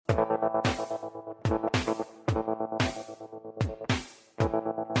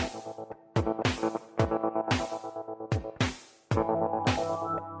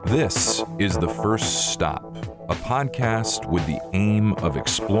This is The First Stop, a podcast with the aim of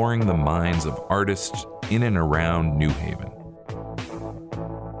exploring the minds of artists in and around New Haven.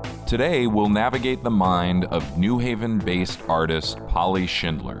 Today, we'll navigate the mind of New Haven-based artist Polly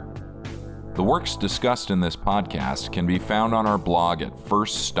Shindler. The works discussed in this podcast can be found on our blog at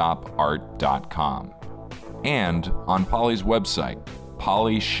firststopart.com and on Polly's website,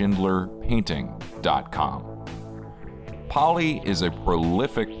 pollyshindlerpainting.com. Polly is a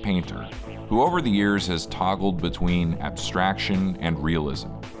prolific painter who over the years has toggled between abstraction and realism.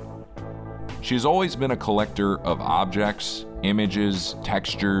 She's always been a collector of objects, images,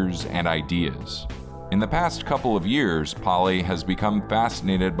 textures, and ideas. In the past couple of years, Polly has become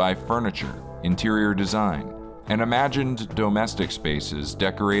fascinated by furniture, interior design, and imagined domestic spaces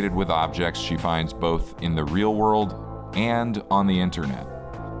decorated with objects she finds both in the real world and on the internet.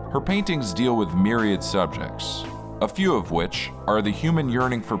 Her paintings deal with myriad subjects, a few of which are the human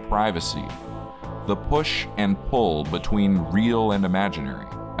yearning for privacy, the push and pull between real and imaginary,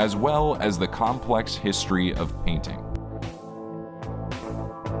 as well as the complex history of painting.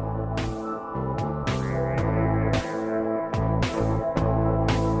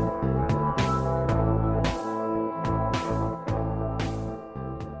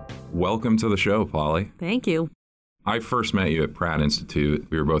 Welcome to the show, Polly. Thank you. I first met you at Pratt Institute.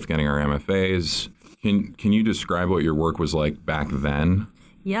 We were both getting our MFAs. Can you describe what your work was like back then?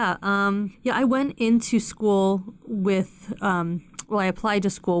 Yeah. I went into school with, I applied to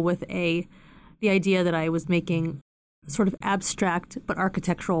school with the idea that I was making sort of abstract but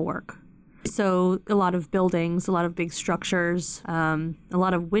architectural work. So a lot of buildings, a lot of big structures, a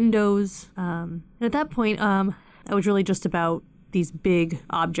lot of windows. And at that point, I was really just about these big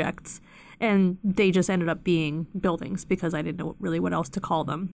objects. And they just ended up being buildings because I didn't know really what else to call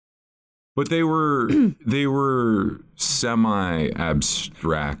them. But they were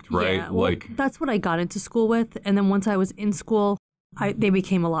semi-abstract, right? Yeah, well, that's what I got into school with. And then once I was in school, they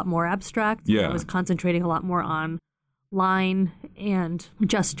became a lot more abstract. Yeah. I was concentrating a lot more on line and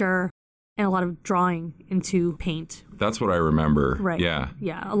gesture and a lot of drawing into paint. That's what I remember. Right. Yeah.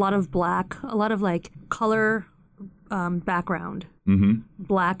 Yeah. A lot of black, a lot of color background. Mm-hmm.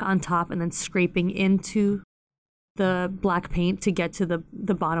 Black on top and then scraping into the black paint to get to the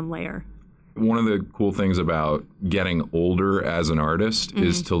bottom layer. One of the cool things about getting older as an artist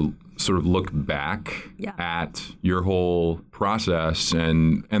is to sort of look back at your whole process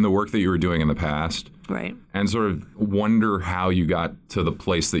and the work that you were doing in the past. Right. And sort of wonder how you got to the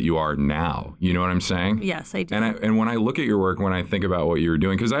place that you are now. You know what I'm saying? Yes, I do. And when I look at your work, when I think about what you were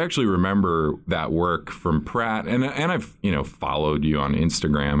doing, because I actually remember that work from Pratt, and I've followed you on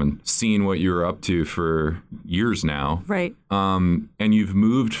Instagram and seen what you were up to for years now. Right. And you've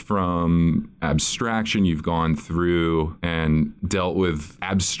moved from abstraction, you've gone through and dealt with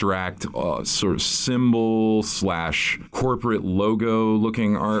abstract sort of symbol / corporate logo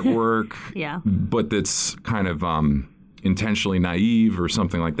looking artwork. Yeah. But that's kind of intentionally naive or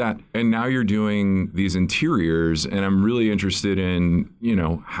something like that. And now you're doing these interiors, and I'm really interested in,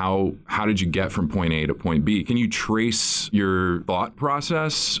 how did you get from point A to point B? Can you trace your thought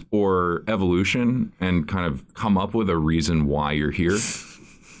process or evolution and kind of come up with a reason why you're here?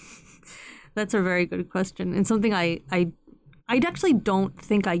 That's a very good question, and something I actually don't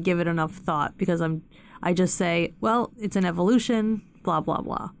think I give it enough thought because I just say, well, it's an evolution, blah blah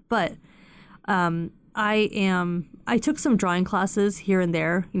blah. But I took some drawing classes here and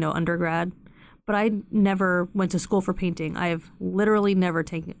there, undergrad, but I never went to school for painting. I've literally never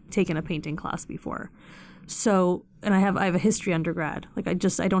taken a painting class before. So, and I have a history undergrad. I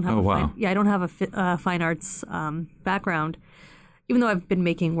don't have I don't have a fine arts background, even though I've been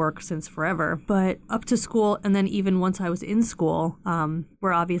making work since forever. But up to school, and then even once I was in school,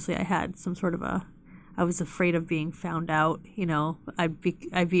 where obviously I had some sort of I was afraid of being found out. I'd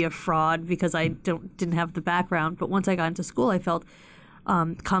be a fraud because I didn't have the background. But once I got into school, I felt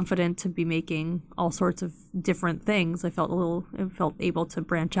confident to be making all sorts of different things. I felt able to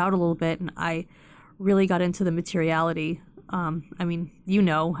branch out a little bit, and I really got into the materiality. How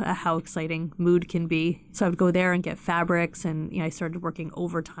exciting mood can be. So I would go there and get fabrics, and I started working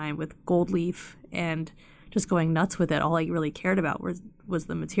overtime with gold leaf and just going nuts with it. All I really cared about was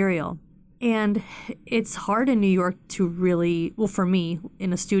the material. And it's hard in New York to really, well, for me,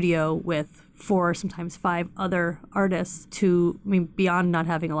 in a studio with 4, sometimes 5 other artists beyond not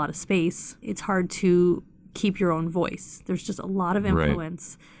having a lot of space, it's hard to keep your own voice. There's just a lot of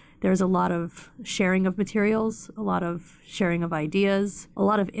influence. Right. There's a lot of sharing of materials, a lot of sharing of ideas, a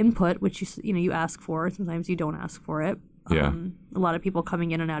lot of input, which you ask for. Sometimes you don't ask for it. Yeah. A lot of people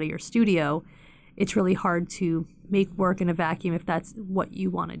coming in and out of your studio. it's really hard to make work in a vacuum if that's what you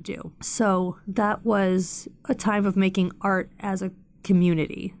want to do. So that was a time of making art as a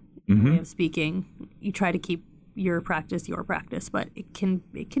community, way of speaking. You try to keep your practice, but it can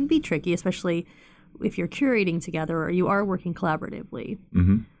be tricky, especially if you're curating together or you are working collaboratively.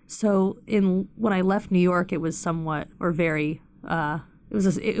 So when I left New York, it was somewhat or very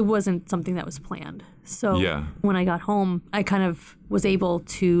it wasn't something that was planned. So when I got home, I kind of was able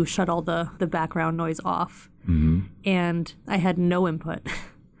to shut all the background noise off, and I had no input.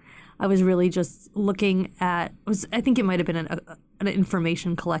 I was really just looking at. I think it might have been an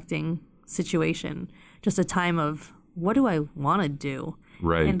information collecting situation, just a time of what do I want to do,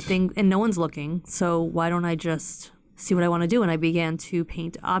 right? And no one's looking, so why don't I just see what I want to do? And I began to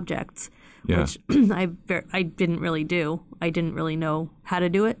paint objects. Which I didn't really do. I didn't really know how to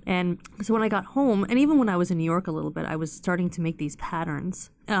do it. And so when I got home, and even when I was in New York a little bit, I was starting to make these patterns.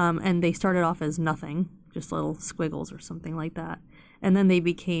 And they started off as nothing, just little squiggles or something like that. And then they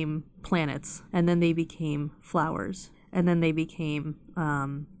became planets. And then they became flowers. And then they became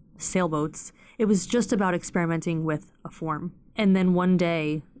sailboats. It was just about experimenting with a form. And then one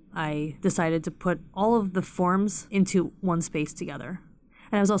day, I decided to put all of the forms into one space together.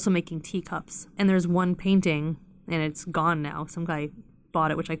 And I was also making teacups. And there's one painting, and it's gone now. Some guy bought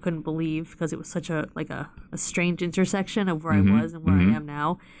it, which I couldn't believe because it was such a strange intersection of where I was and where I am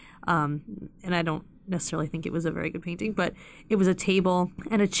now. And I don't necessarily think it was a very good painting, but it was a table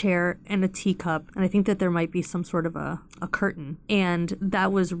and a chair and a teacup. And I think that there might be some sort of a curtain. And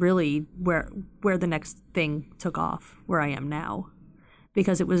that was really where the next thing took off, where I am now.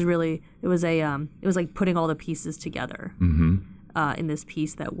 Because it was like putting all the pieces together. In this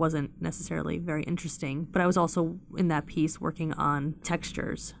piece that wasn't necessarily very interesting. But I was also in that piece working on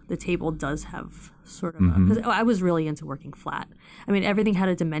textures. The table does have sort of because I was really into working flat. I mean, everything had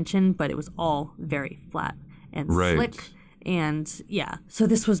a dimension, but it was all very flat and slick. And so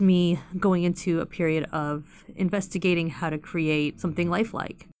this was me going into a period of investigating how to create something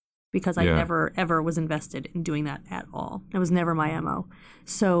lifelike. Because I never, ever was invested in doing that at all. That was never my MO.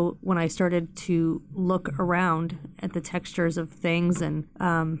 So when I started to look around at the textures of things, and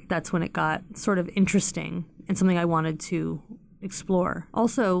that's when it got sort of interesting and something I wanted to explore.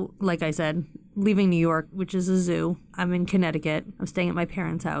 Also, like I said, leaving New York, which is a zoo. I'm in Connecticut. I'm staying at my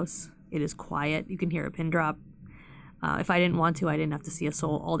parents' house. It is quiet. You can hear a pin drop. If I didn't want to, I didn't have to see a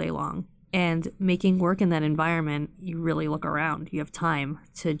soul all day long. And making work in that environment, you really look around. You have time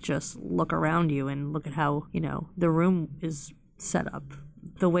to just look around you and look at how, the room is set up.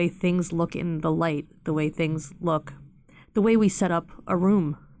 The way things look in the light, the way things look, the way we set up a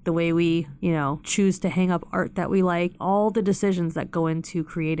room, the way we, choose to hang up art that we like, all the decisions that go into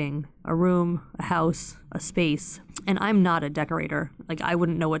creating a room, a house, a space. And I'm not a decorator. Like, I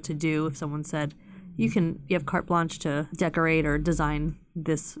wouldn't know what to do if someone said, you have carte blanche to decorate or design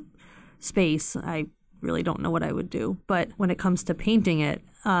this space. I really don't know what I would do. But when it comes to painting it,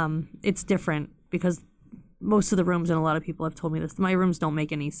 it's different because most of the rooms, and a lot of people have told me this, my rooms don't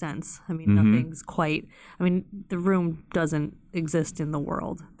make any sense. I mean, nothing's quite, the room doesn't exist in the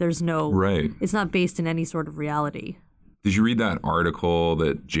world. There's no, it's not based in any sort of reality. Did you read that article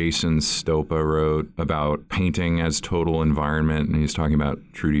that Jason Stopa wrote about painting as total environment? And he's talking about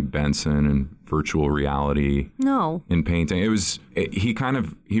Trudy Benson and virtual reality. No. In painting.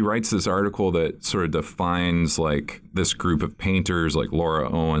 He writes this article that sort of defines like this group of painters like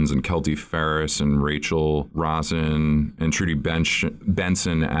Laura Owens and Kelty Ferris and Rachel Rosen and Trudy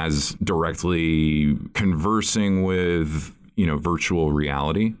Benson as directly conversing with virtual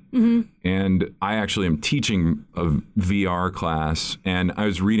reality. And I actually am teaching a VR class, and I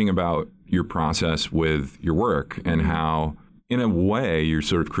was reading about your process with your work and how, in a way, you're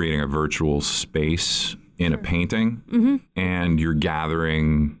sort of creating a virtual space in a painting, and you're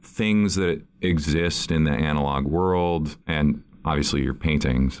gathering things that exist in the analog world, and obviously you're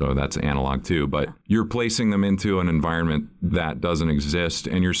painting, so that's analog too, but you're placing them into an environment that doesn't exist,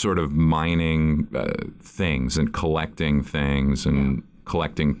 and you're sort of mining things and collecting things and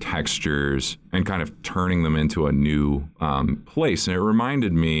collecting textures and kind of turning them into a new place. And it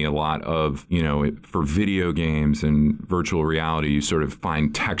reminded me a lot of, for video games and virtual reality, you sort of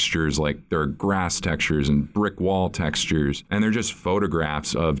find textures like there are grass textures and brick wall textures, and they're just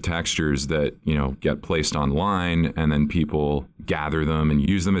photographs of textures that, get placed online, and then people gather them and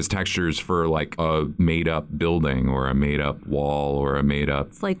use them as textures for like a made up building or a made up wall or a made up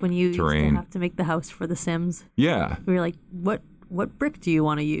It's like when you terrain. Used to have to make the house for The Sims. Yeah. We were like, what brick do you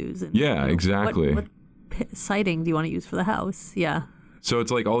want to use? And, exactly. What siding do you want to use for the house? Yeah. So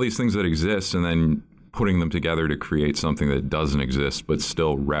it's like all these things that exist and then putting them together to create something that doesn't exist, but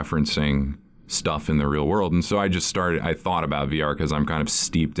still referencing stuff in the real world. And so I thought about VR because I'm kind of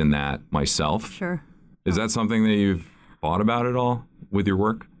steeped in that myself. Sure. Is that something that you've thought about at all with your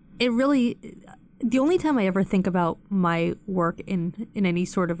work? The only time I ever think about my work in any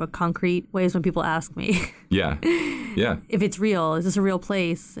sort of a concrete way is when people ask me. Yeah. Yeah. If it's real, is this a real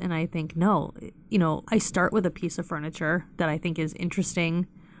place? And I think, no. I start with a piece of furniture that I think is interesting,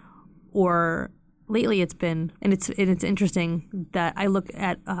 or lately it's been, and it's interesting that I look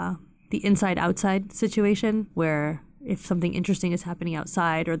at the inside-outside situation, where if something interesting is happening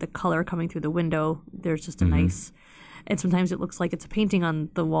outside or the color coming through the window, there's just a nice... And sometimes it looks like it's a painting on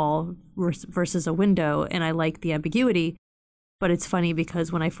the wall versus a window, and I like the ambiguity. But it's funny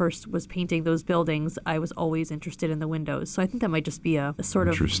because when I first was painting those buildings, I was always interested in the windows. So I think that might just be a sort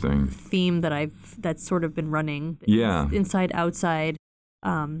of theme that's sort of been running. Yeah. Inside, outside,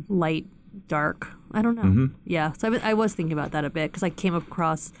 light, dark. I don't know. Mm-hmm. Yeah. So I was thinking about that a bit because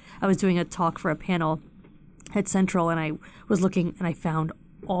I was doing a talk for a panel at Central, and I was looking and I found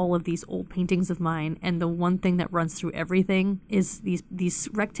all of these old paintings of mine, and the one thing that runs through everything is these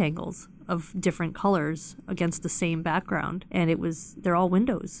rectangles of different colors against the same background, and they're all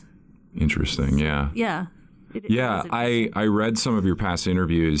windows. Interesting. Yeah. Yeah. I read some of your past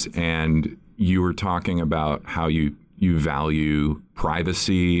interviews, and you were talking about how you value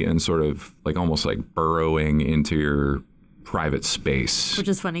privacy and sort of like almost like burrowing into your private space, which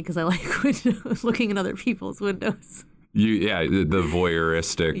is funny because I like looking in other people's windows. The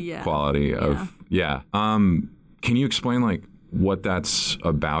voyeuristic quality of can you explain like what that's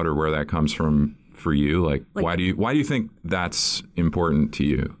about or where that comes from for you? Like why do you think that's important to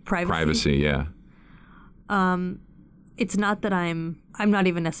you? Privacy, yeah. It's not that I'm not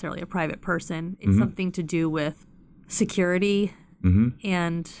even necessarily a private person. It's something to do with security,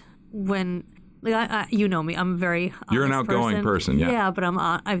 and when you know me, I'm a very honest You're an outgoing person, yeah. Yeah, but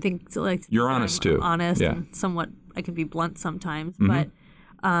I think you're honest too. Honest and somewhat. I can be blunt sometimes, but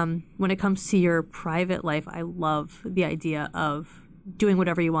when it comes to your private life, I love the idea of doing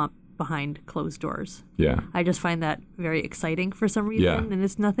whatever you want behind closed doors. Yeah, I just find that very exciting for some reason, and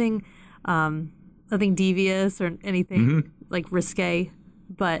it's nothing devious or anything like risque.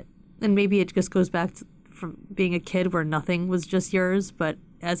 And maybe it just goes back from being a kid where nothing was just yours, but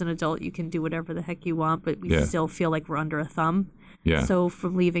as an adult, you can do whatever the heck you want, but we still feel like we're under a thumb. Yeah. So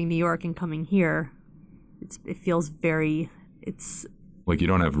from leaving New York and coming here, it feels it's like you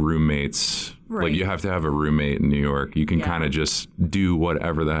don't have roommates. Right. Like you have to have a roommate in New York. You can kind of just do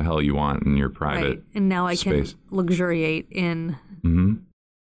whatever the hell you want in your private right. And now I space. Can luxuriate in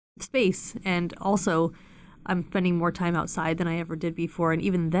space. And also, I'm spending more time outside than I ever did before. And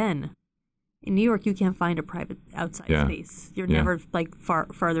even then, in New York, you can't find a private outside space. You're never like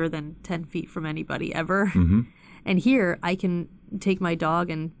farther than 10 feet from anybody ever. And here, I can take my dog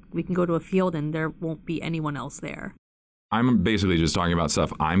and we can go to a field and there won't be anyone else there. I'm basically just talking about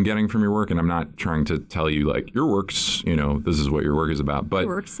stuff I'm getting from your work, and I'm not trying to tell you like your work's, this is what your work is about. But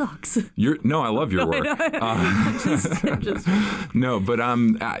your work sucks. No, I love your work. No, but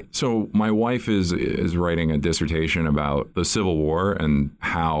so my wife is writing a dissertation about the Civil War and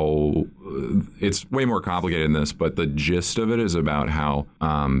how it's way more complicated than this, but the gist of it is about how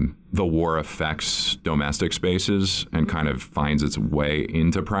the war affects domestic spaces and kind of finds its way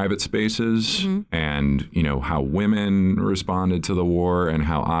into private spaces, and how women responded to the war and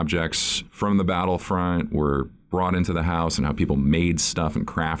how objects from the battlefront were brought into the house and how people made stuff and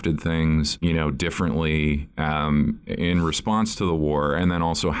crafted things, differently in response to the war. And then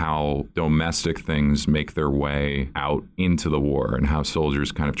also how domestic things make their way out into the war and how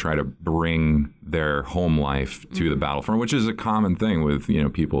soldiers kind of try to bring their home life to the battlefront, which is a common thing with,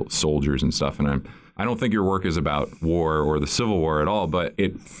 people, soldiers and stuff. And I don't think your work is about war or the Civil War at all, but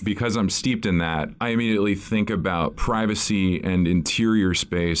because I'm steeped in that, I immediately think about privacy and interior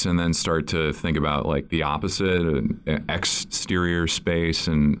space and then start to think about like the opposite, exterior space.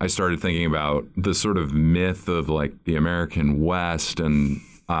 And I started thinking about the sort of myth of like the American West and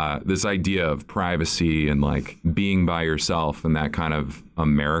this idea of privacy and like being by yourself and that kind of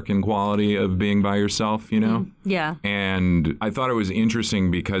American quality of being by yourself, Yeah. And I thought it was interesting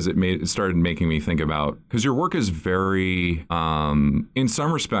because it started making me think about, because your work is very, in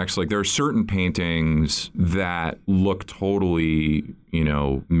some respects, like there are certain paintings that look totally,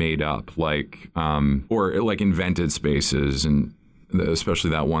 made up, like, or like invented spaces, and especially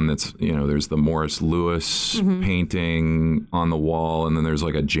that one that's, there's the Morris Lewis painting on the wall, and then there's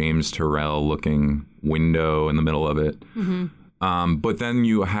like a James Turrell looking window in the middle of it. But then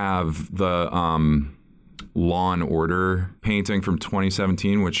you have the Law and Order painting from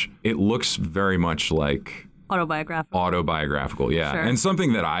 2017, which it looks very much like Autobiographical. Yeah. Sure. And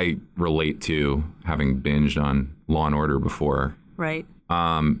something that I relate to, having binged on Law and Order before. Right.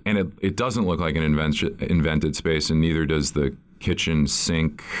 And it doesn't look like an invented space, and neither does the kitchen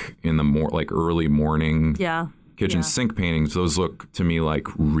sink in the early morning. Yeah. Kitchen sink paintings. Those look to me like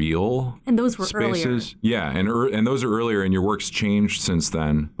real. And those were spaces. earlier. Yeah, and those are earlier, and your work's changed since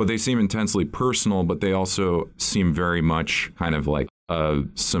then. But they seem intensely personal, but they also seem very much kind of like a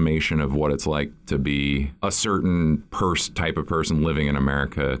summation of what it's like to be a certain type of person living in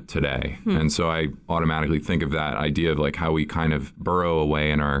America today. And so I automatically think of that idea of like how we kind of burrow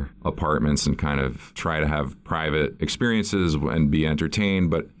away in our apartments and kind of try to have private experiences and be entertained.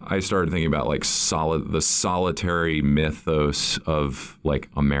 But I started thinking about like the solitary mythos of like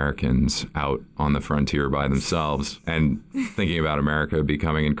Americans out on the frontier by themselves, and thinking about America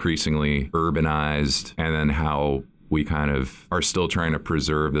becoming increasingly urbanized, and then how we kind of are still trying to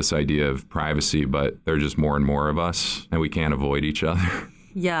preserve this idea of privacy, but there are just more and more of us, and we can't avoid each other.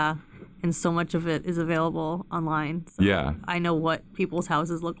 Yeah, and so much of it is available online. So yeah. I know what people's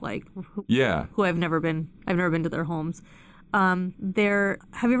houses look like. Yeah. Who I've never been to their homes. Have you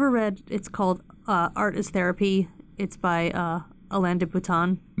ever read, it's called Art is Therapy. It's by Alain de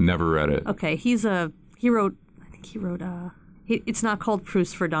Botton. Never read it. Okay, it's not called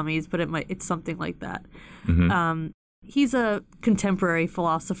Proust for Dummies, but it's something like that. Mm-hmm. He's a contemporary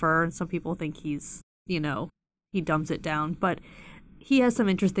philosopher, and some people think he dumbs it down, but he has some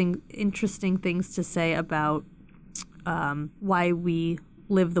interesting things to say about why we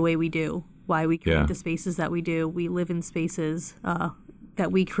live the way we do, why we create the spaces that we do. We live in spaces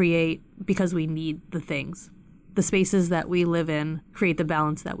that we create because we need the things. The spaces that we live in create the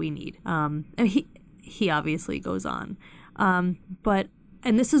balance that we need. And he obviously goes on.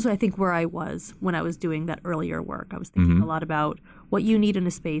 And this is, I think, where I was when I was doing that earlier work. I was thinking a lot about what you need in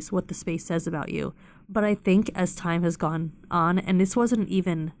a space, what the space says about you. But I think as time has gone on, and this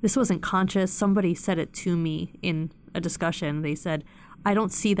wasn't conscious, somebody said it to me in a discussion. They said, I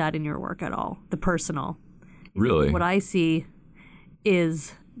don't see that in your work at all, the personal. Really? What I see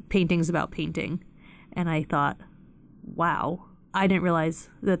is paintings about painting. And I thought, wow, I didn't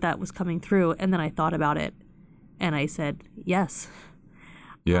realize that was coming through. And then I thought about it, and I said, yes.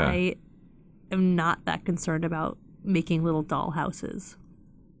 Yeah. I am not that concerned about making little doll houses.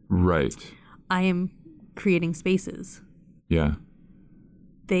 Right. I am creating spaces. Yeah.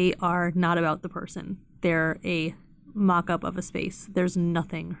 They are not about the person. They're a mock-up of a space. There's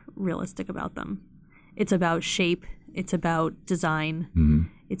nothing realistic about them. It's about shape. It's about design. Mm-hmm.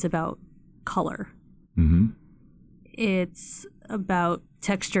 It's about color. Mm-hmm. It's about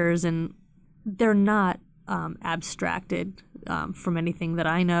textures, and they're not abstracted from anything that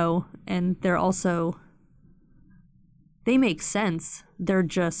I know, and they make sense. They're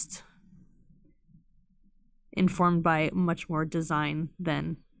just informed by much more design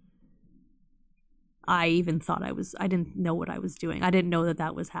than I even thought I was. I didn't know what I was doing. I didn't know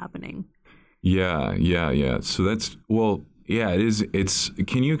that was happening. Yeah. So it is.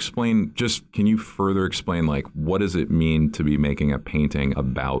 Can you further explain, like, what does it mean to be making a painting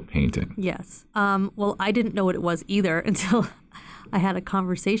about painting? Yes. Well, I didn't know what it was either until I had a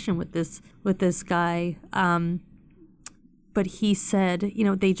conversation with this guy. But he said,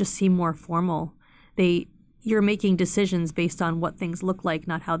 they just seem more formal. You're making decisions based on what things look like,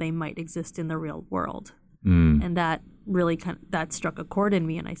 not how they might exist in the real world. And that really that struck a chord in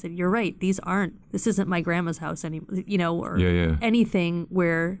me. And I said, you're right. This isn't my grandma's house anymore, or anything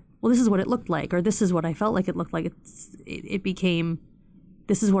where, well, this is what it looked like, or this is what I felt like it looked like. It became,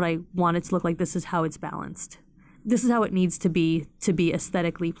 this is what I want it to look like. This is how it's balanced. This is how it needs to be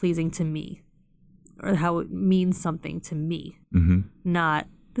aesthetically pleasing to me, or how it means something to me. Mm-hmm. Not,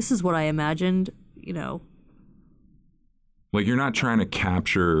 this is what I imagined, Like, you're not trying to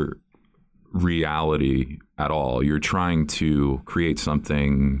capture reality at all. You're trying to create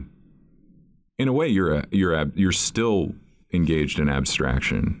something. In a way, you're still engaged in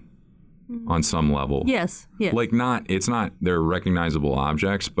abstraction on some level. Yes. Like, they're recognizable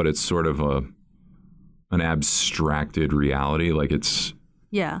objects, but it's sort of an abstracted reality. Like, it's.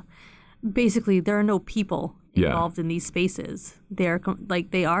 Yeah. Basically, there are no people involved in these spaces. They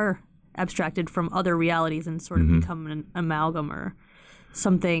are abstracted from other realities and sort of become an amalgam or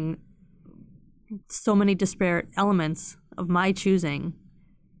something. So many disparate elements of my choosing,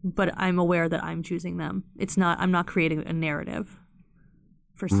 but I'm aware that I'm choosing them. I'm not creating a narrative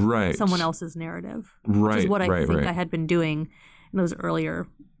for someone else's narrative. Right. Which is what I think I had been doing in those earlier.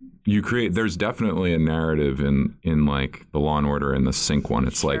 There's definitely a narrative in like the Law and Order and the sink one.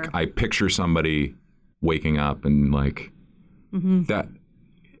 It's like, I picture somebody waking up and like that.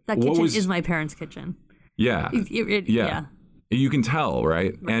 That kitchen is my parents' kitchen. Yeah. Yeah. You can tell,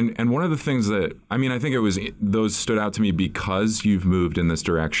 right? And one of the things that, I mean, I think those stood out to me because you've moved in this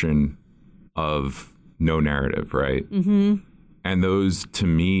direction of no narrative, right? Mm-hmm. And those to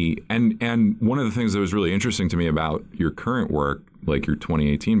me, and one of the things that was really interesting to me about your current work, like your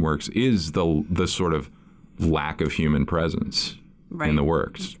 2018 works, is the sort of lack of human presence in the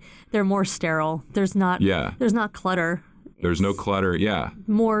works. They're more sterile. There's not clutter. There's no clutter. Yeah.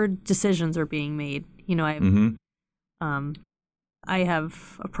 More decisions are being made. You know, I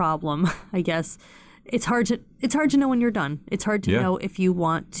have a problem, I guess. It's hard to know when you're done. It's hard to know if you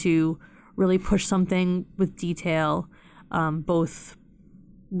want to really push something with detail, both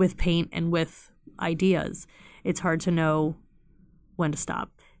with paint and with ideas. It's hard to know when to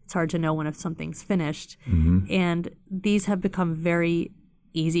stop. It's hard to know when if something's finished. Mm-hmm. And these have become very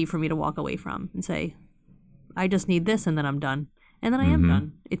easy for me to walk away from and say, I just need this and then I'm done. And then I am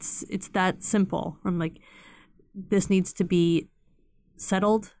done. It's that simple. I'm like, this needs to be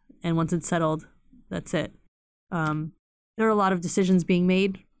settled, and once it's settled, that's it. There are a lot of decisions being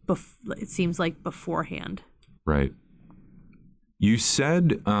made, it seems like, beforehand. Right. You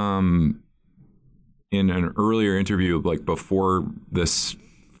said in an earlier interview, like before this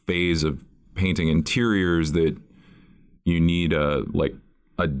phase of painting interiors, that you need a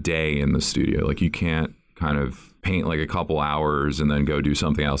day in the studio. Like you can't kind of paint like a couple hours and then go do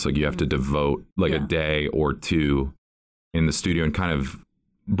something else. Like you have to devote like a day or two in the studio and kind of,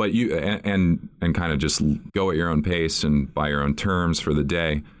 but you and kind of just go at your own pace and by your own terms for the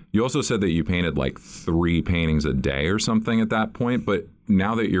day. You also said that you painted like 3 paintings a day or something at that point. But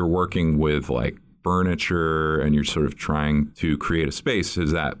now that you're working with like furniture and you're sort of trying to create a space,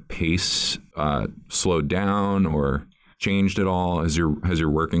 has that pace slowed down or changed at all? Has your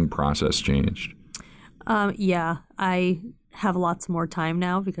working process changed? Yeah, I have lots more time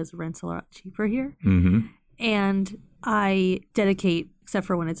now because rent's a lot cheaper here. Mm-hmm. And I dedicate, except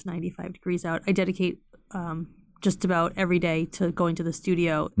for when it's 95 degrees out, I dedicate just about every day to going to the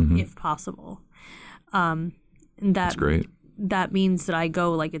studio if possible. And that's great. That means that I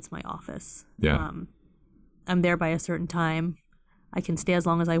go like it's my office. Yeah. I'm there by a certain time. I can stay as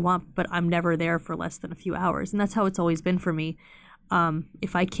long as I want, but I'm never there for less than a few hours. And that's how it's always been for me.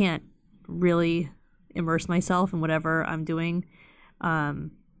 If I can't really immerse myself in whatever I'm doing,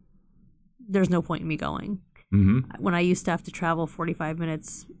 there's no point in me going. Mm-hmm. When I used to have to travel 45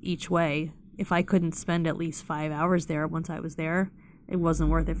 minutes each way, if I couldn't spend at least 5 hours there once I was there, it wasn't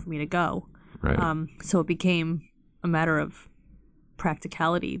worth it for me to go. Right. So it became a matter of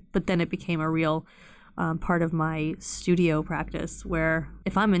practicality, but then it became a real part of my studio practice where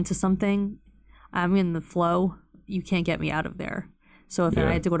if I'm into something, I'm in the flow, you can't get me out of there. So if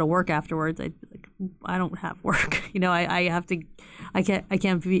I had to go to work afterwards, I don't have work. You know, I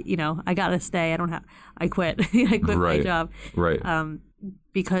can't be, you know, I gotta stay. I quit. I quit my job. Right.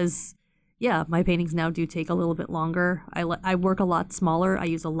 Because, my paintings now do take a little bit longer. I work a lot smaller. I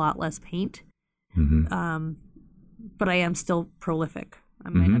use a lot less paint. Mm-hmm. But I am still prolific. I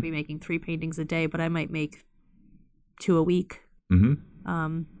might not be making 3 paintings a day, but I might make 2 a week.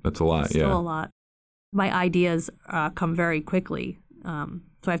 Mm-hmm. That's a lot. Still a lot. My ideas come very quickly.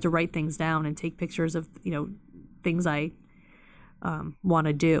 So I have to write things down and take pictures of, things I want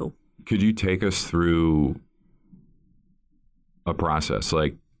to do. Could you take us through a process?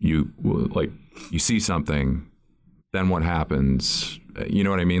 Like you see something, then what happens? You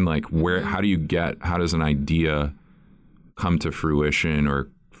know what I mean? Like how does an idea come to fruition or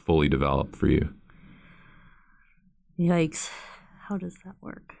fully develop for you? Yikes. How does that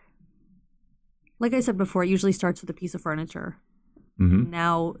work? Like I said before, it usually starts with a piece of furniture. Mm-hmm.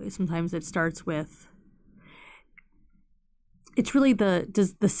 Now, sometimes it starts with, it's really the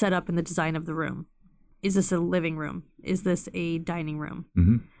setup and the design of the room. Is this a living room? Is this a dining room?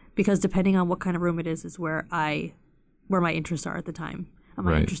 Mm-hmm. Because depending on what kind of room it is where my interests are at the time. Am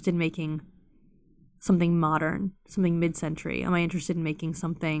I interested in making something modern, something mid-century? Am I interested in making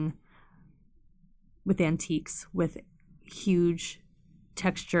something with antiques, with huge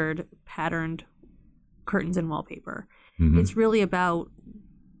textured, patterned curtains and wallpaper? Mm-hmm. It's really about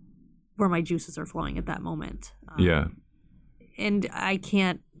where my juices are flowing at that moment. And I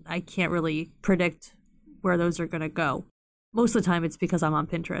can't really predict where those are going to go. Most of the time it's because I'm on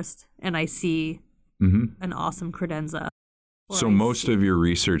Pinterest and I see an awesome credenza. So most of your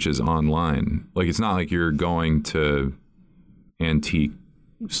research is online. Like it's not like you're going to antique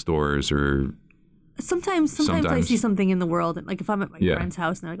stores or... Sometimes I see something in the world, and like if I'm at my friend's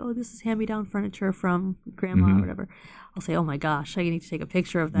house and they're like, "Oh, this is hand-me-down furniture from grandma," or whatever, I'll say, "Oh my gosh, I need to take a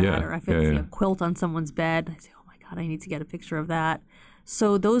picture of that." Or if I see a quilt on someone's bed, I say, "Oh my God, I need to get a picture of that."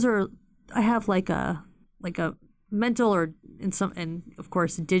 So those are, I have like a like a mental and of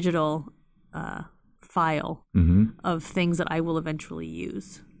course digital file of things that I will eventually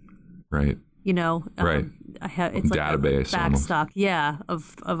use. Right. Right. It's like database a backstock,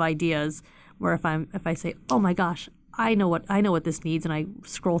 of ideas. Where if I say, oh my gosh, I know what this needs, and I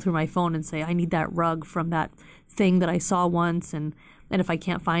scroll through my phone and say I need that rug from that thing that I saw once, and if I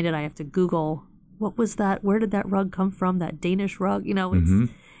can't find it, I have to Google what was that? Where did that rug come from? That Danish rug?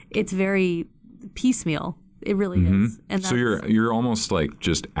 It's very piecemeal. It really is. And so you're almost like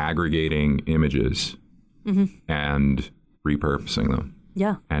just aggregating images and repurposing them.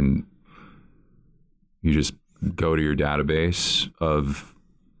 Yeah. And you just go to your database of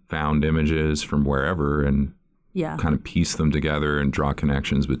found images from wherever and kind of piece them together and draw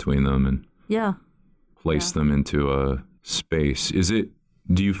connections between them and place them into a space.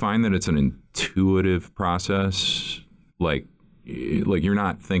 Do you find that it's an intuitive process? Like you're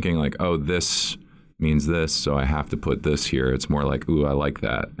not thinking like, oh, this means this, so I have to put this here. It's more like, ooh, I like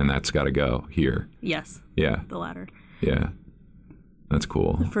that, and that's got to go here. Yes. Yeah. The latter. Yeah. That's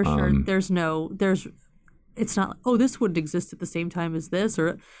cool. For sure. It's not, oh, this wouldn't exist at the same time as this,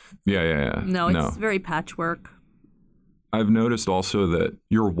 or... Yeah. No, it's very patchwork. I've noticed also that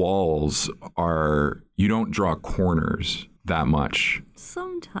your walls you don't draw corners that much.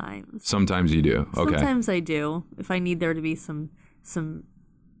 Sometimes you do. Okay. Sometimes I do, if I need there to be some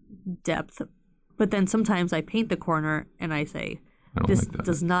depth. But then sometimes I paint the corner and I say, this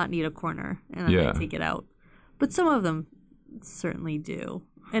does not need a corner, and then I take it out. But some of them certainly do.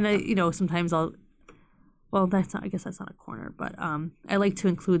 And sometimes I guess that's not a corner, but I like to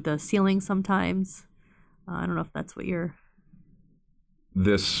include the ceiling sometimes. I don't know if that's what you're...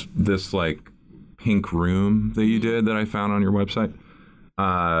 This like pink room that you did that I found on your website.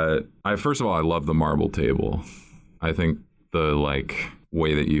 First of all, I love the marble table. I think the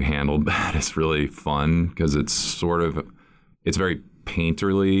way that you handled that is really fun because it's very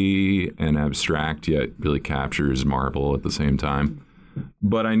painterly and abstract, yet really captures marble at the same time.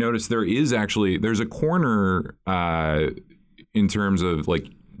 But I noticed there's a corner in terms of like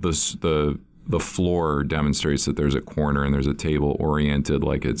the floor demonstrates that there's a corner and there's a table oriented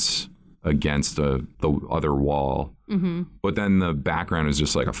like it's against the other wall. But then the background is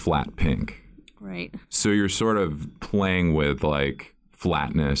just like a flat pink. Right. So you're sort of playing with like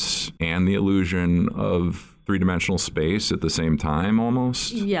flatness and the illusion of three-dimensional space at the same time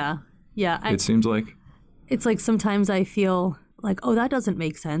almost. Yeah. It seems like. It's like sometimes I feel like, oh, that doesn't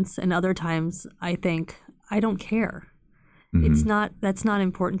make sense. And other times I think, I don't care. That's not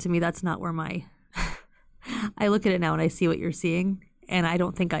important to me. That's not where I look at it now and I see what you're seeing. And I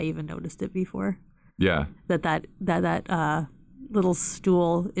don't think I even noticed it before. Yeah. That little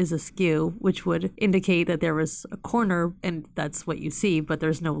stool is askew, which would indicate that there was a corner, and that's what you see, but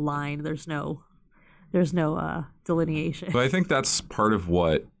there's no line, there's no delineation. But I think that's part of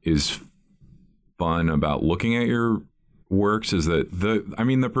what is fun about looking at your works is that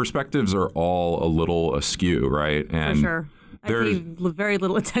the perspectives are all a little askew, right? And for sure. I pay very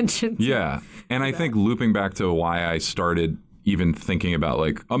little attention to and I think looping back to why I started even thinking about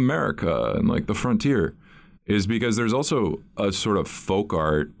like America and like the frontier is because there's also a sort of folk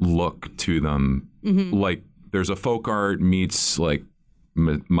art look to them. Like there's a folk art meets like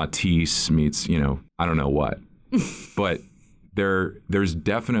Matisse meets, I don't know what. But there's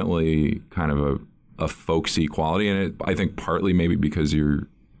definitely kind of a folksy quality in it. I think partly maybe because you're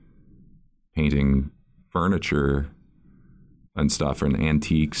painting furniture and stuff and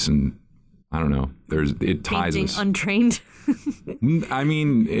antiques and I don't know. It ties painting us. Untrained. I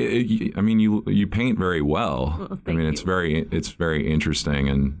mean, you paint very well. Well, I mean, it's very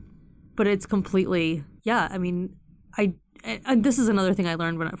interesting But it's completely I mean, and this is another thing I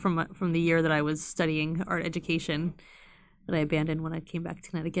learned from the year that I was studying art education that I abandoned when I came back to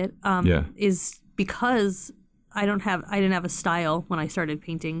Connecticut. Is because I didn't have a style when I started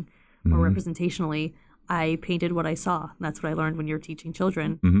painting more representationally. I painted what I saw. And that's what I learned when you're teaching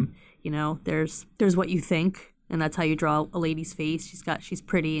children. There's what you think, and that's how you draw a lady's face. She's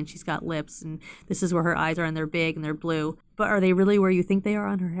pretty and she's got lips, and this is where her eyes are, and they're big and they're blue. But are they really where you think they are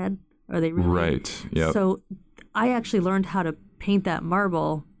on her head? Are they really? Right. Yeah. So I actually learned how to paint that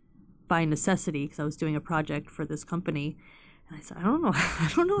marble by necessity because I was doing a project for this company. And I said, I don't know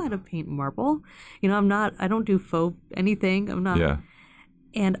how to paint marble. I don't do faux anything. I'm not. Yeah.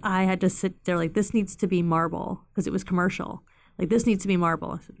 And I had to sit there like, this needs to be marble because it was commercial. Like, this needs to be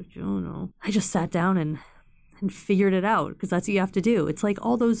marble. I said, oh, no. I just sat down and figured it out because that's what you have to do. It's like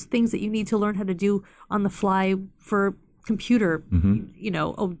all those things that you need to learn how to do on the fly for computer.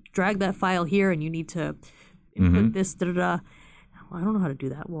 Drag that file here and you need to input this, I don't know how to do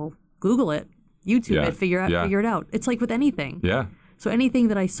that. Well, Google it. YouTube it, figure it out. It's like with anything. Yeah. So anything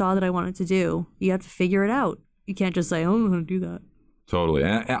that I saw that I wanted to do, you have to figure it out. You can't just say, oh, I'm going to do that. Totally.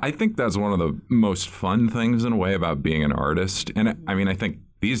 And I think that's one of the most fun things in a way about being an artist. And I mean, I think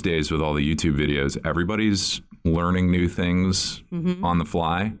these days with all the YouTube videos, everybody's learning new things on the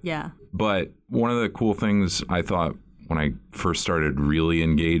fly. Yeah. But one of the cool things I thought when I first started really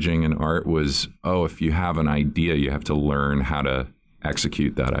engaging in art was, if you have an idea, you have to learn how to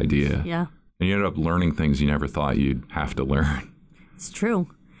execute that idea. Yeah. And you end up learning things you never thought you'd have to learn. It's true.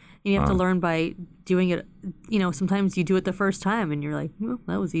 You have to learn by doing it. Sometimes you do it the first time and you're like, well,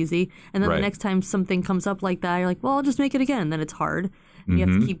 that was easy. And then the next time something comes up like that, you're like, well, I'll just make it again. Then it's hard. And you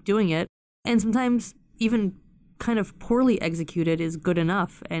have to keep doing it. And sometimes even kind of poorly executed is good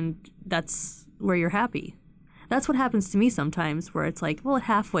enough. And that's where you're happy. That's what happens to me sometimes, where it's like, well, it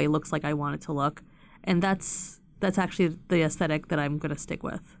halfway looks like I want it to look. And that's actually the aesthetic that I'm going to stick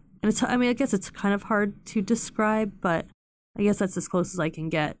with. And I guess it's kind of hard to describe, but I guess that's as close as I can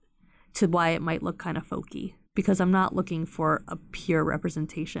get to why it might look kind of folky, because I'm not looking for a pure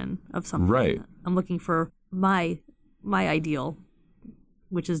representation of something. Right. I'm looking for my ideal,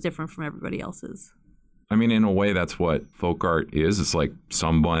 which is different from everybody else's. I mean, in a way, that's what folk art is. It's like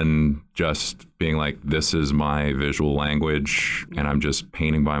someone just being like, this is my visual language, and I'm just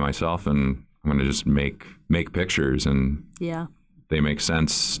painting by myself, and I'm going to just make pictures, and they make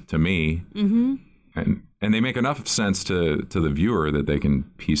sense to me. Mm-hmm. And they make enough sense to the viewer that they can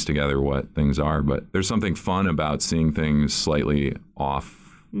piece together what things are. But there's something fun about seeing things slightly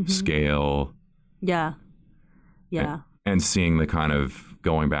off scale. Yeah. Yeah. And seeing the kind of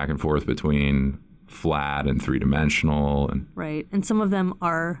going back and forth between flat and three-dimensional. Right. And some of them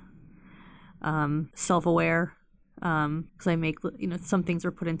are self-aware. Because I make, some things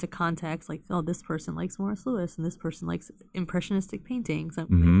are put into context, like, this person likes Morris Louis and this person likes impressionistic paintings. I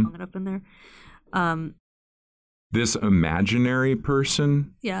hung it up in there. This imaginary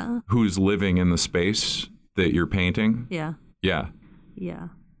person who's living in the space that you're painting. Yeah. Yeah. Yeah.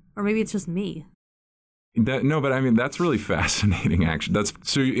 Or maybe it's just me. But I mean, that's really fascinating, actually.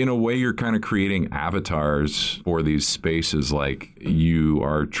 So in a way, you're kind of creating avatars for these spaces. Like, you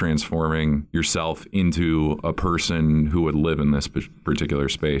are transforming yourself into a person who would live in this particular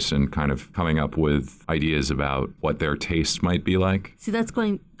space and kind of coming up with ideas about what their taste might be like. See,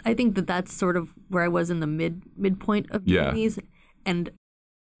 I think that's sort of where I was in the midpoint of these. And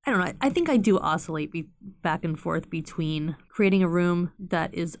I don't know, I think I do oscillate back and forth between creating a room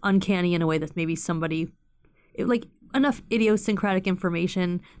that is uncanny in a way that maybe like enough idiosyncratic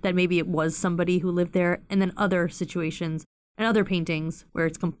information that maybe it was somebody who lived there, and then other situations and other paintings where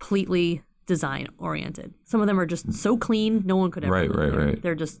it's completely design oriented. Some of them are just so clean, no one could ever live there. Right.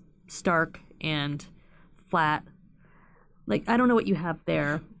 They're just stark and flat. Like, I don't know what you have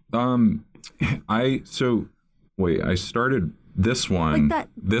there. I started this one. Like that.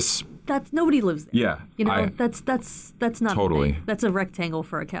 That's nobody lives there. Yeah. That's not totally. That's a rectangle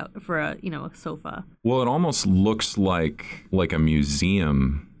for a couch, for a sofa. Well, it almost looks like a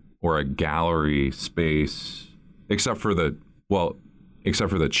museum or a gallery space, except for the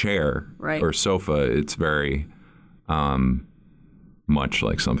chair or sofa. It's very much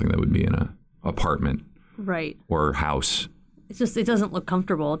like something that would be in an apartment. Right. Or house. It's just, it doesn't look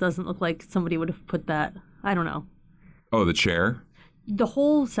comfortable. It doesn't look like somebody would have put that. I don't know. Oh, the chair? The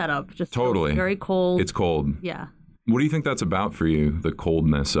whole setup just feels very cold. It's cold. Yeah. What do you think that's about for you, the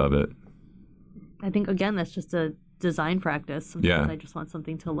coldness of it? I think, again, that's just a design practice. Sometimes I just want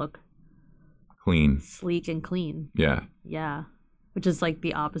something to look clean, sleek and clean. Yeah. Yeah. Which is like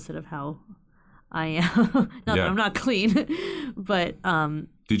the opposite of how I am. Not that I'm not clean, but...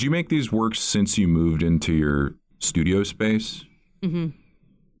 Did you make these works since you moved into your studio space? Mm-hmm.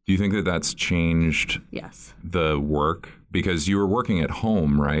 Do you think that that's changed the work? Because you were working at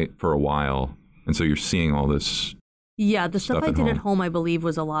home, right, for a while, and so you're seeing all this. Yeah, the stuff I did at home, I believe,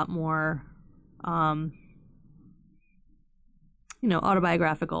 was a lot more,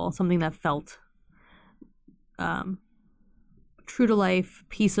 autobiographical, something that felt true to life,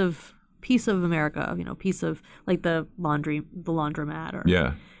 piece of America, piece of like the laundromat, or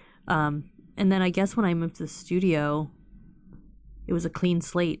and then I guess when I moved to the studio, it was a clean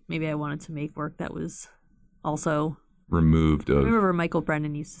slate. Maybe I wanted to make work that was also removed of... I remember Michael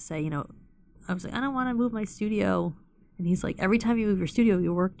Brennan used to say, I was like, I don't want to move my studio. And he's like, every time you move your studio,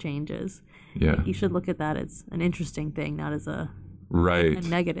 your work changes. Yeah. Like, you should look at that as an interesting thing, not as a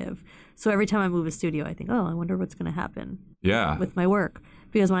negative. So every time I move a studio, I think, I wonder what's going to happen with my work.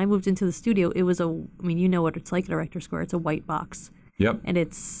 Because when I moved into the studio, it was you know what it's like at a Rector Square. It's a white box. Yep. And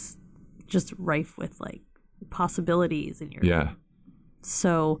it's just rife with like possibilities in your... Yeah.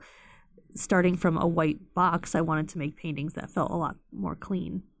 So starting from a white box, I wanted to make paintings that felt a lot more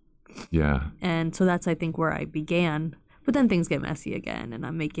clean. Yeah. And so that's, I think, where I began. But then things get messy again, and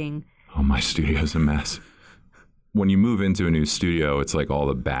I'm making... Oh, my studio's a mess. When you move into a new studio, it's like all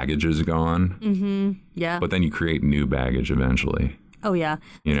the baggage is gone. Mm-hmm. Yeah. But then you create new baggage eventually. Oh, yeah.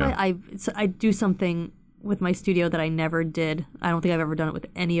 You know? I do something with my studio that I never did. I don't think I've ever done it with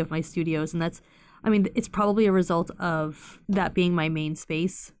any of my studios. And that's, I mean, it's probably a result of that being my main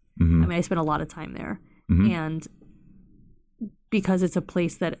space. Mm-hmm. I mean, I spent a lot of time there. Mm-hmm. And because it's a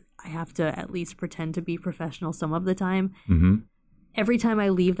place that I have to at least pretend to be professional some of the time, mm-hmm. every time I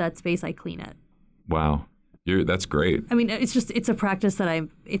leave that space, I clean it. Wow. That's great. I mean, it's a practice that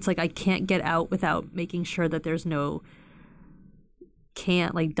it's like I can't get out without making sure that there's no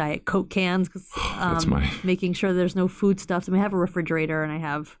like Diet Coke cans, because making sure there's no foodstuffs. I mean, I have a refrigerator and I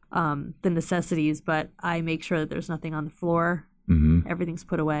have the necessities, but I make sure that there's nothing on the floor. Mm-hmm. Everything's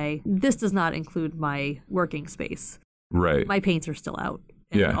put away. This does not include my working space. Right. My paints are still out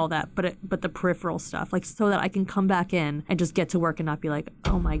and all that, but the peripheral stuff, like so that I can come back in and just get to work and not be like,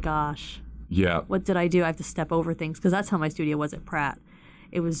 oh my gosh. Yeah. What did I do? I have to step over things, because that's how my studio was at Pratt.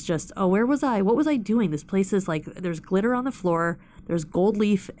 It was just, oh, where was I? What was I doing? This place is like, there's glitter on the floor. There's gold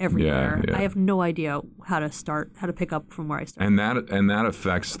leaf everywhere. Yeah. I have no idea how to pick up from where I started. And that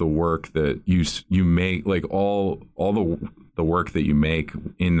affects the work that you make, like all the work that you make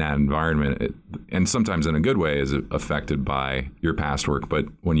in that environment, and sometimes in a good way, is affected by your past work. But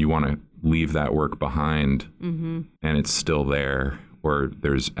when you want to leave that work behind, mm-hmm. and it's still there, or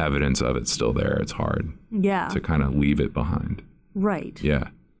there's evidence of it still there, it's hard to kind of leave it behind. Right. Yeah.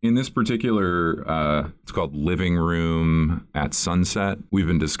 In this particular, it's called Living Room at Sunset. We've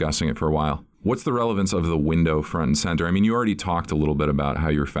been discussing it for a while. What's the relevance of the window front and center? I mean, you already talked a little bit about how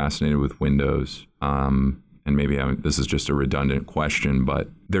you're fascinated with windows. And maybe this is just a redundant question, but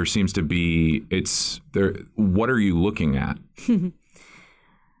there seems to be, what are you looking at?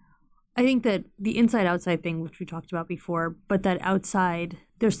 I think that the inside-outside thing, which we talked about before, but that outside,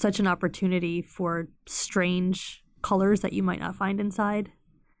 there's such an opportunity for strange colors that you might not find inside.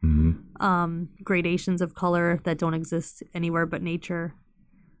 Mm-hmm. Gradations of color that don't exist anywhere but nature.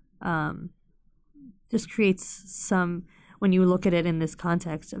 Just creates some, when you look at it in this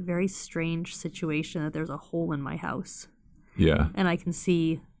context, a very strange situation that there's a hole in my house. Yeah. And I can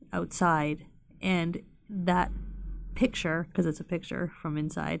see outside, and that picture, because it's a picture from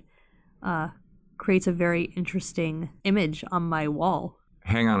inside, creates a very interesting image on my wall.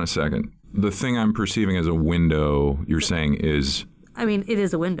 Hang on a second. The thing I'm perceiving as a window, you're saying is... I mean, it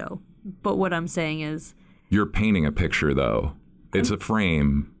is a window, but what I'm saying is... You're painting a picture, though. It's a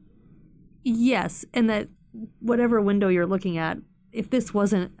frame. Yes, and that whatever window you're looking at, if this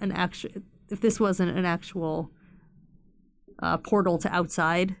wasn't an actual portal to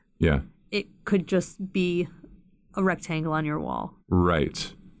outside, it could just be a rectangle on your wall.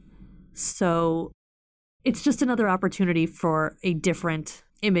 Right. So it's just another opportunity for a different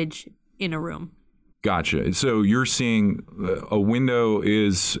image in a room. Gotcha. So you're seeing a window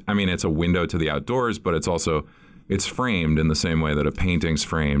is, I mean, it's a window to the outdoors, but it's framed in the same way that a painting's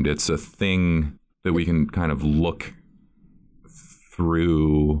framed. It's a thing that we can kind of look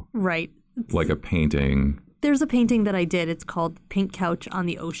through. Right. Like a painting. There's a painting that I did. It's called Pink Couch on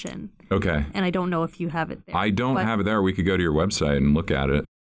the Ocean. Okay. And I don't know if you have it there. I don't have it there. We could go to your website and look at it.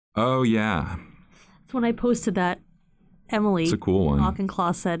 Oh, yeah. So when I posted that, Emily, it's a cool one.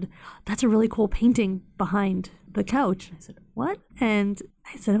 Auchincloss said, that's a really cool painting behind the couch. I said, what? And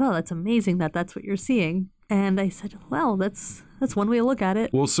I said, well, that's amazing that's what you're seeing. And I said, well, that's one way to look at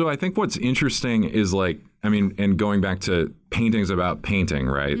it. Well, so I think what's interesting is and going back to paintings about painting,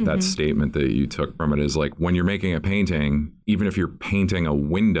 right? Mm-hmm. That statement that you took from it is like, when you're making a painting, even if you're painting a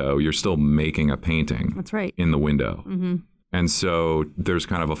window, you're still making a painting. That's right. In the window. Mm-hmm. And so there's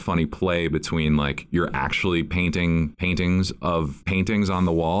kind of a funny play between like you're actually painting paintings of paintings on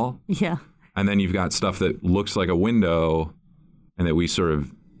the wall. Yeah. And then you've got stuff that looks like a window and that we sort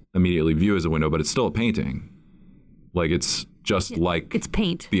of immediately view as a window, but it's still a painting. Like it's just like it's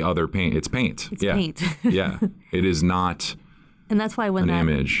paint. The other paint. It's paint. It's paint. Yeah. It is not. And that's why when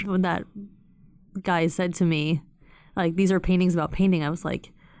that guy said to me, like, these are paintings about painting, I was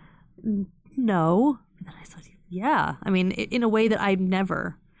like, no. And then I said, yeah. I mean, in a way that I've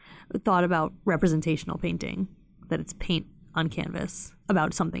never thought about representational painting, that it's paint on canvas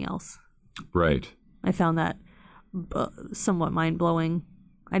about something else. Right. I found that somewhat mind-blowing.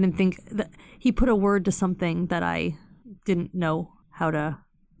 I didn't think that he put a word to something that I didn't know how to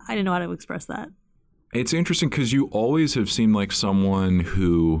express that. It's interesting because you always have seemed like someone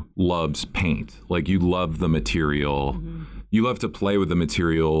who loves paint. Like you love the material. Mm-hmm. you love to play with the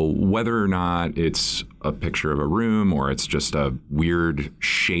material, whether or not it's a picture of a room or it's just a weird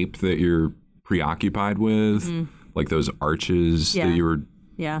shape that you're preoccupied with, like those arches that you were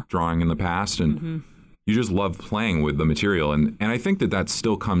drawing in the past. And you just love playing with the material. And I think that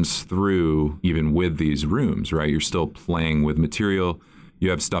still comes through even with these rooms, right? You're still playing with material. You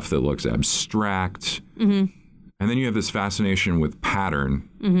have stuff that looks abstract. And then you have this fascination with pattern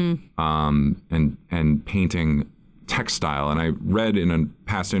and painting textile. And I read in a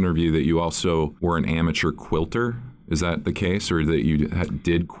past interview that you also were an amateur quilter. Is that the case, or that you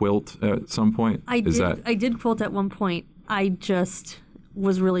did quilt at some point? I did quilt at one point. I just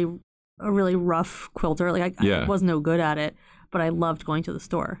was a really rough quilter. Like I was no good at it, but I loved going to the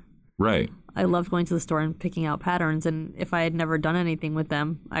store. Right. I loved going to the store and picking out patterns. And if I had never done anything with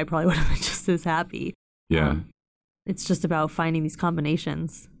them, I probably would have been just as happy. Yeah. It's just about finding these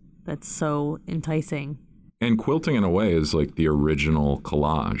combinations that's so enticing. And quilting in a way is like the original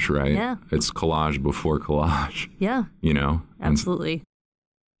collage, right? Yeah. It's collage before collage. Yeah. You know? Absolutely.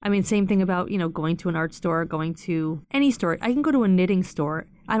 I mean, same thing about, going to an art store, going to any store. I can go to a knitting store.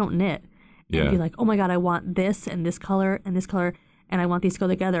 I don't knit. And be like, oh my God, I want this and this color and this color, and I want these to go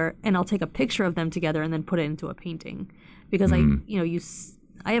together. And I'll take a picture of them together and then put it into a painting. Because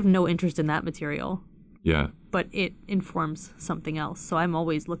I have no interest in that material. Yeah. But it informs something else. So I'm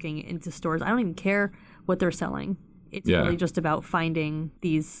always looking into stores. I don't even care what they're selling. It's really just about finding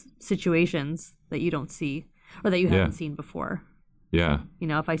these situations that you don't see or that you haven't seen before. Yeah.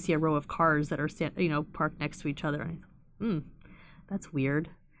 If I see a row of cars that are parked next to each other, that's weird.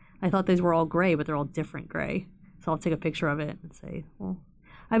 I thought these were all gray, but they're all different gray. So I'll take a picture of it and say, well,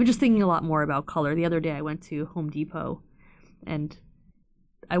 I've been just thinking a lot more about color. The other day I went to Home Depot and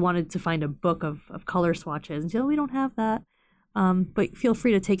I wanted to find a book of color swatches. And we don't have that. But feel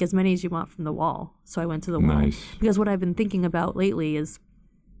free to take as many as you want from the wall. So I went to the wall. Because what I've been thinking about lately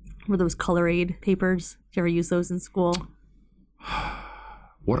were those color aid papers. Did you ever use those in school?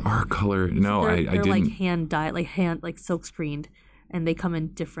 What are color? No, I didn't. They're like hand dyed, like silk screened. And they come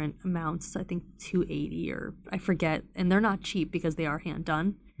in different amounts. I think $2.80 or I forget. And they're not cheap because they are hand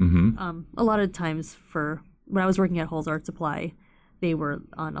done. A lot of times when I was working at Hull's Art Supply, they were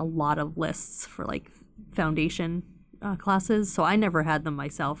on a lot of lists for like foundation classes. So I never had them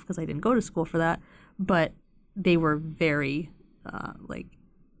myself because I didn't go to school for that. But they were very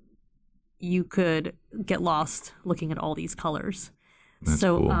you could get lost looking at all these colors. That's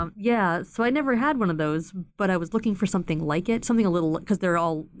cool. So I never had one of those, but I was looking for something like it, something a little, because they're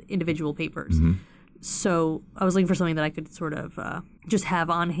all individual papers. So I was looking for something that I could sort of just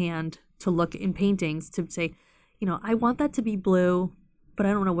have on hand to look in paintings to say, I want that to be blue, but I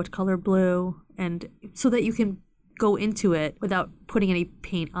don't know what color blue, and so that you can go into it without putting any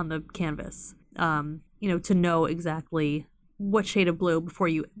paint on the canvas, to know exactly what shade of blue before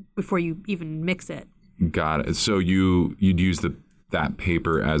you even mix it. Got it. So you'd use that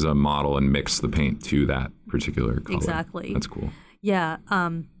paper as a model and mix the paint to that particular color. Exactly. That's cool. Yeah.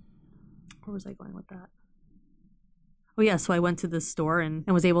 Where was I going with that? Oh, yeah. So I went to the store and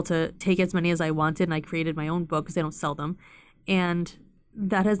was able to take as many as I wanted, and I created my own book because they don't sell them. And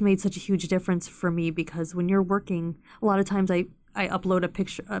that has made such a huge difference for me because when you're working, a lot of times I upload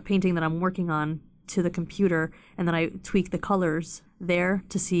a painting that I'm working on to the computer, and then I tweak the colors there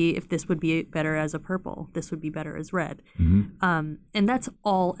to see if this would be better as a purple, this would be better as red. And that's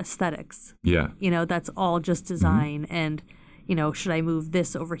all aesthetics. Yeah. That's all just design. And, should I move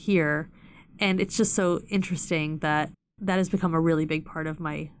this over here? And it's just so interesting that has become a really big part of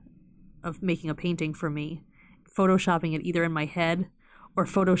making a painting for me. Photoshopping it either in my head or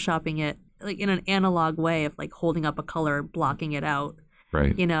photoshopping it like in an analog way of like holding up a color, blocking it out.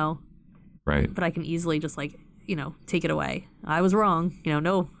 Right. Right. But I can easily just take it away. I was wrong.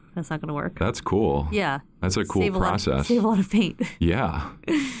 No, that's not going to work. That's cool. Yeah. That's a cool process. Save a lot of paint. Yeah.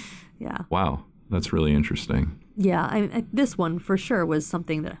 Yeah. Wow. That's really interesting. Yeah. This one for sure was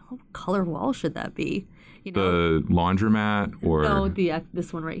something that, what color wall should that be? The laundromat or? No,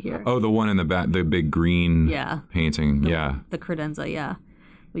 this one right here. Oh, the one in the back, the big green painting. The credenza. Yeah.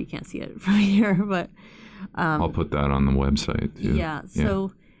 Well, you can't see it from here, but. I'll put that on the website too. Yeah.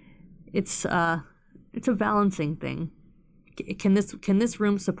 So it's a balancing thing. Can this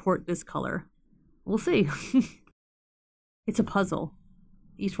room support this color? We'll see. It's a puzzle.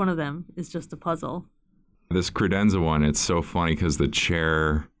 Each one of them is just a puzzle. This credenza one, it's so funny because the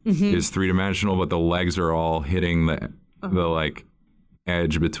chair is three-dimensional, but the legs are all hitting the like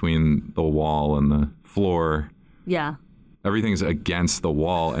edge between the wall and the floor. Yeah. Everything's against the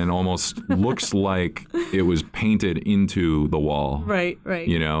wall and almost looks like it was painted into the wall. Right.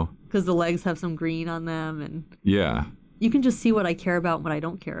 Because the legs have some green on them and. Yeah. You can just see what I care about and what I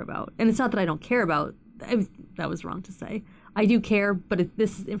don't care about. And it's not that I don't care about. That was wrong to say. I do care, but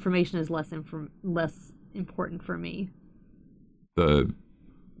this information is less important for me. The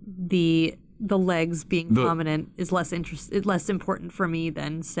legs being prominent is less important for me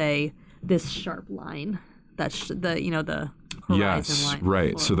than, say, this sharp line. That's the horizon line.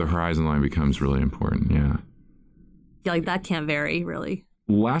 Right. So the horizon line becomes really important. Yeah. Yeah, like that can't vary really.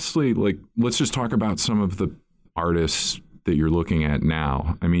 Lastly, like let's just talk about some of the artists that you're looking at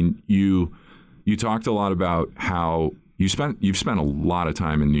now. I mean, you talked a lot about how you've spent a lot of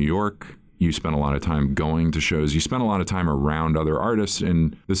time in New York. You spent a lot of time going to shows. You spent a lot of time around other artists,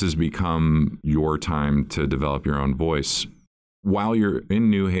 and this has become your time to develop your own voice. While you're in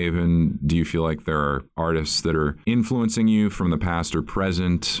New Haven, do you feel like there are artists that are influencing you from the past or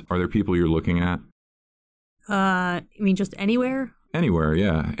present? Are there people you're looking at? I mean, just anywhere? Anywhere,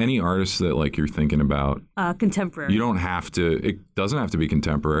 yeah. Any artists that like you're thinking about? Contemporary. You don't have to. It doesn't have to be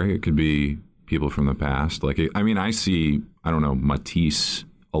contemporary. It could be people from the past. Like, I mean, I see, I don't know, Matisse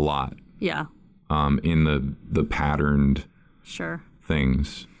a lot. Yeah. In the patterned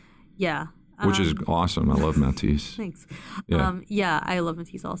things. Yeah. Which is awesome. I love Matisse. Thanks. Yeah. I love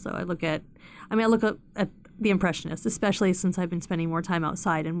Matisse also. I look at the Impressionists, especially since I've been spending more time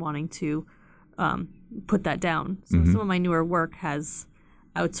outside and wanting to put that down. So some of my newer work has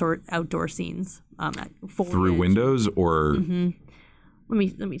outdoor scenes. Through windows or? Let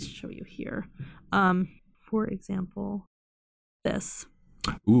me show you here. For example, this.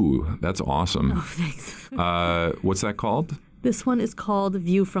 Ooh, that's awesome. Oh, thanks. What's that called? This one is called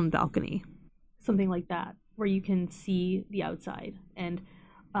View from Balcony. Something like that, where you can see the outside. And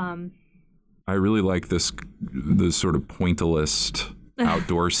I really like this sort of pointillist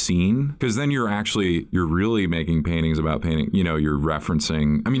outdoor scene, because then you're really making paintings about painting. You know, you're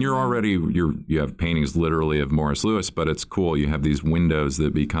referencing. I mean, you have paintings literally of Morris Louis, but it's cool. You have these windows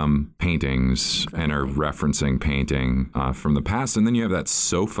that become paintings and are referencing painting from the past, and then you have that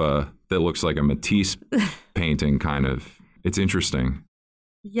sofa that looks like a Matisse painting, kind of. It's interesting.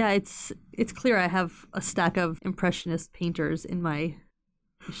 Yeah, it's clear I have a stack of Impressionist painters in my.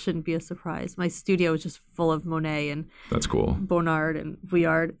 It shouldn't be a surprise. My studio is just full of Monet and that's cool. Bonnard and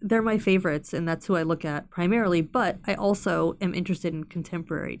Vuillard. They're my favorites, and that's who I look at primarily. But I also am interested in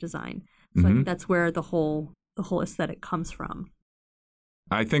contemporary design. So I think that's where the whole aesthetic comes from.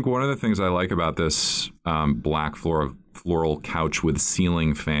 I think one of the things I like about this black floral couch with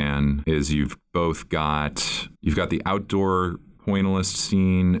ceiling fan is you've got the outdoor pointillist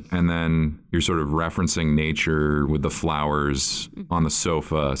scene, and then you're sort of referencing nature with the flowers on the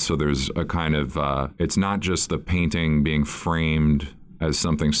sofa. So there's a kind of, it's not just the painting being framed as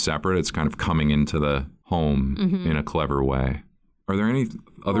something separate, it's kind of coming into the home in a clever way. Are there any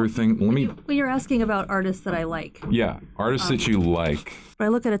other things? When you're asking about artists that I like. Yeah, artists that you like. But I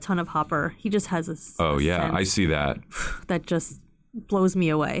look at a ton of Hopper. He just has a sense I see that. That just blows me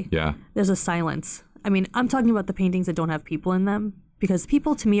away. Yeah. There's a silence. I mean, I'm talking about the paintings that don't have people in them, because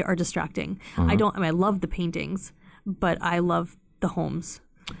people to me are distracting. I love the paintings, but I love the homes.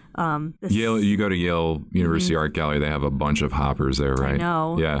 Yale, you go to Yale University Art Gallery, they have a bunch of Hoppers there, right? I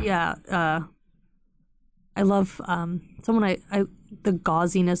know. Yeah. Yeah. I love the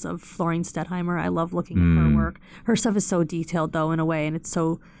gauziness of Florine Stettheimer. I love looking at her work. Her stuff is so detailed, though, in a way, and it's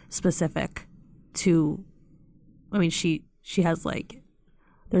so specific to, I mean, she has like,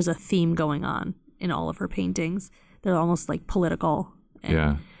 there's a theme going on in all of her paintings. They're almost like political.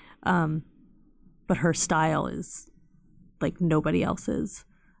 And, but her style is like nobody else's.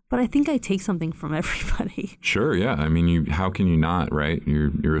 But I think I take something from everybody. Sure, yeah. I mean, how can you not, right?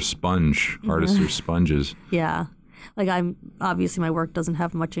 You're a sponge. Artists are sponges. Yeah. Like obviously my work doesn't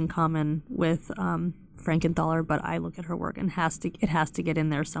have much in common with Frankenthaler, but I look at her work and it has to get in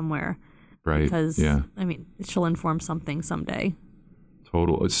there somewhere. Right. Because I mean, she'll inform something someday.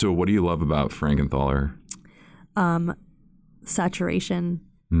 Total. So what do you love about Frankenthaler? Saturation.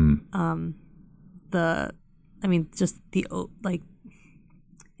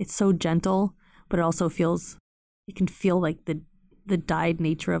 It's so gentle, but it also feels, you can feel like the dyed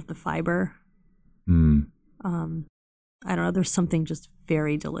nature of the fiber. I don't know, there's something just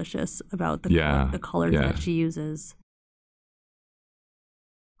very delicious about the colors that she uses.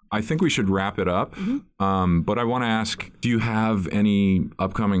 I think we should wrap it up. But I want to ask, do you have any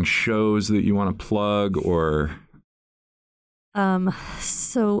upcoming shows that you want to plug, or?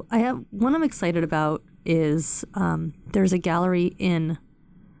 So I have one I'm excited about is there's a gallery in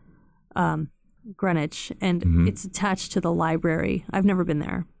Greenwich, and it's attached to the library. I've never been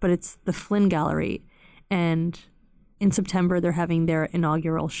there, but it's the Flynn Gallery. And in September, they're having their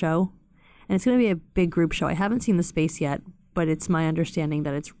inaugural show. And it's going to be a big group show. I haven't seen the space yet, but it's my understanding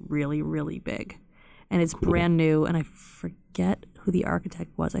that it's really, really big. And it's brand new, and I forget who the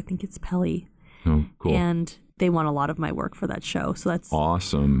architect was. I think it's Polly. Oh, cool. And they want a lot of my work for that show. So that's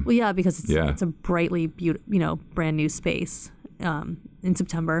awesome. Well, yeah, because it's a brightly beautiful, brand new space in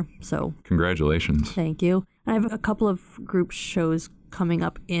September. So congratulations. Thank you. I have a couple of group shows coming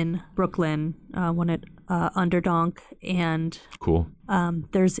up in Brooklyn, one at Underdonk, and cool.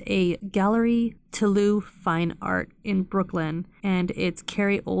 There's a Gallery Toulouse Fine Art in Brooklyn, and it's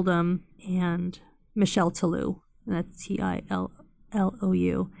Carrie Oldham and Michelle Toulouse, and that's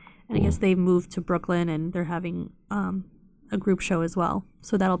Tillou. And I guess they moved to Brooklyn, and they're having a group show as well.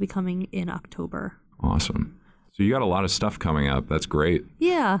 So that'll be coming in October. Awesome. So you got a lot of stuff coming up. That's great.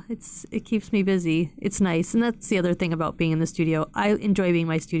 Yeah, it keeps me busy. It's nice. And that's the other thing about being in the studio. I enjoy being in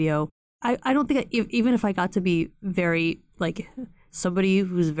my studio. I don't think, even if I got to be very, somebody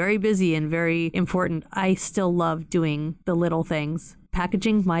who's very busy and very important, I still love doing the little things.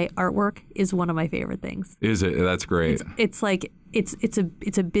 Packaging my artwork is one of my favorite things. Is it? That's great. It's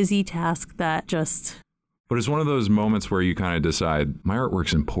a busy task that just... But it's one of those moments where you kind of decide, my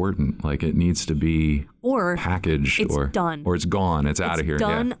artwork's important. Like, it needs to be packaged. It's done. Or it's gone. It's out of here. It's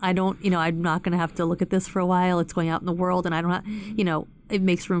done. Yeah. I don't, I'm not going to have to look at this for a while. It's going out in the world, and I don't have, it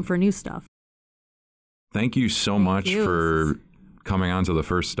makes room for new stuff. Thank you so much for coming on to The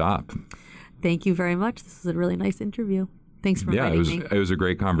First Stop. Thank you very much. This is a really nice interview. Thanks for inviting me. It was a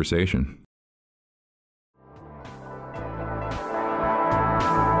great conversation.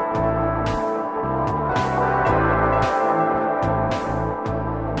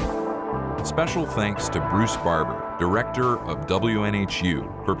 Special thanks to Bruce Barber, director of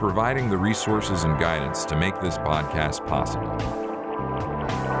WNHU, for providing the resources and guidance to make this podcast possible.